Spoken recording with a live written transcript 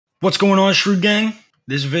What's going on, Shrewd Gang?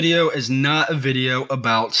 This video is not a video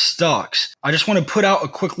about stocks. I just want to put out a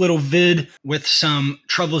quick little vid with some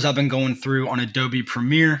troubles I've been going through on Adobe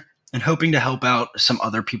Premiere and hoping to help out some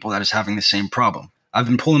other people that is having the same problem. I've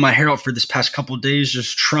been pulling my hair out for this past couple of days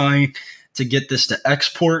just trying to get this to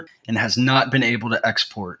export and has not been able to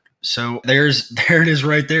export. So there it is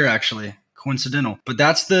right there, actually. Coincidental. But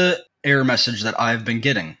that's the error message that I've been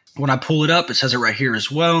getting. When I pull it up, it says it right here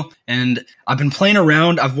as well. And I've been playing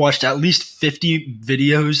around. I've watched at least 50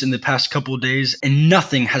 videos in the past couple of days, and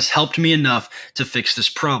nothing has helped me enough to fix this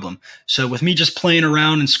problem. So with me just playing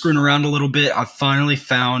around and screwing around a little bit, I've finally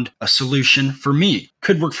found a solution for me.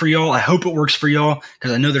 Could work for y'all. I hope it works for y'all,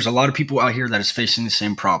 because I know there's a lot of people out here that is facing the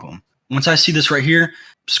same problem. Once I see this right here,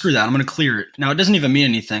 screw that, I'm going to clear it. Now, it doesn't even mean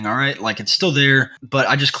anything, all right? Like, it's still there, but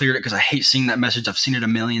I just cleared it because I hate seeing that message. I've seen it a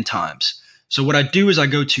million times. So what I do is I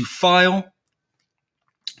go to File,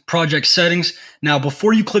 Project Settings. Now,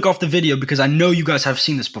 before you click off the video, because I know you guys have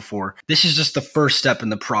seen this before, this is just the first step in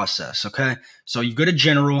the process, okay? So you go to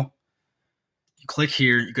General, you click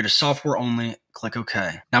here, you go to Software Only, click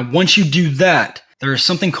OK. Now, once you do that, there is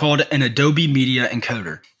something called an Adobe Media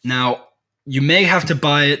Encoder. Now, you may have to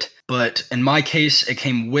buy it, but in my case, it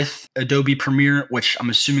came with Adobe Premiere, which I'm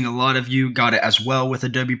assuming a lot of you got it as well with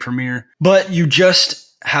Adobe Premiere. But you just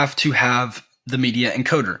have to have the media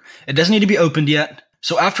encoder. It doesn't need to be opened yet.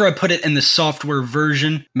 So after I put it in the software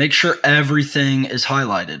version, make sure everything is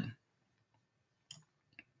highlighted.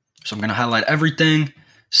 So I'm going to highlight everything.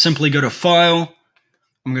 Simply go to File.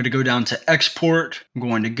 I'm going to go down to Export. I'm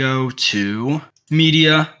going to go to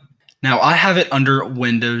Media. Now I have it under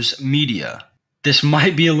Windows Media. This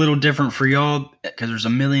might be a little different for y'all because there's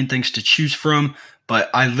a million things to choose from,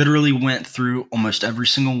 but I literally went through almost every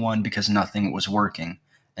single one because nothing was working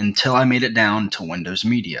until I made it down to Windows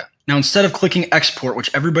Media. Now, instead of clicking Export, which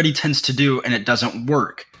everybody tends to do and it doesn't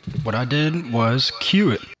work, what I did was queue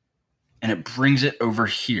it and it brings it over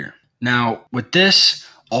here. Now, with this,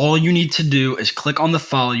 all you need to do is click on the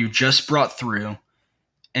file you just brought through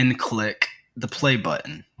and click the play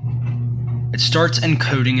button. It starts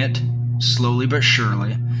encoding it slowly but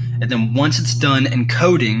surely, and then once it's done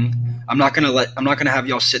encoding, I'm not gonna have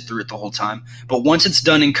y'all sit through it the whole time, but once it's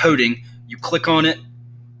done encoding, you click on it,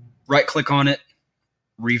 right click on it,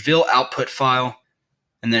 reveal output file,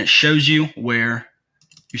 and then it shows you where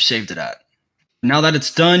you saved it at. Now that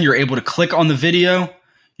it's done, you're able to click on the video.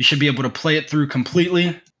 You should be able to play it through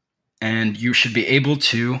completely, and you should be able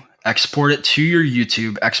to export it to your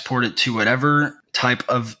YouTube, export it to whatever type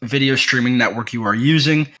of video streaming network you are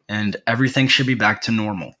using, and everything should be back to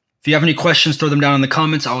normal. If you have any questions, throw them down in the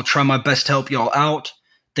comments. I'll try my best to help y'all out.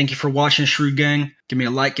 Thank you for watching, Shrewd Gang. Give me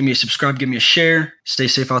a like, give me a subscribe, give me a share. Stay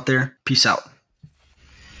safe out there. Peace out.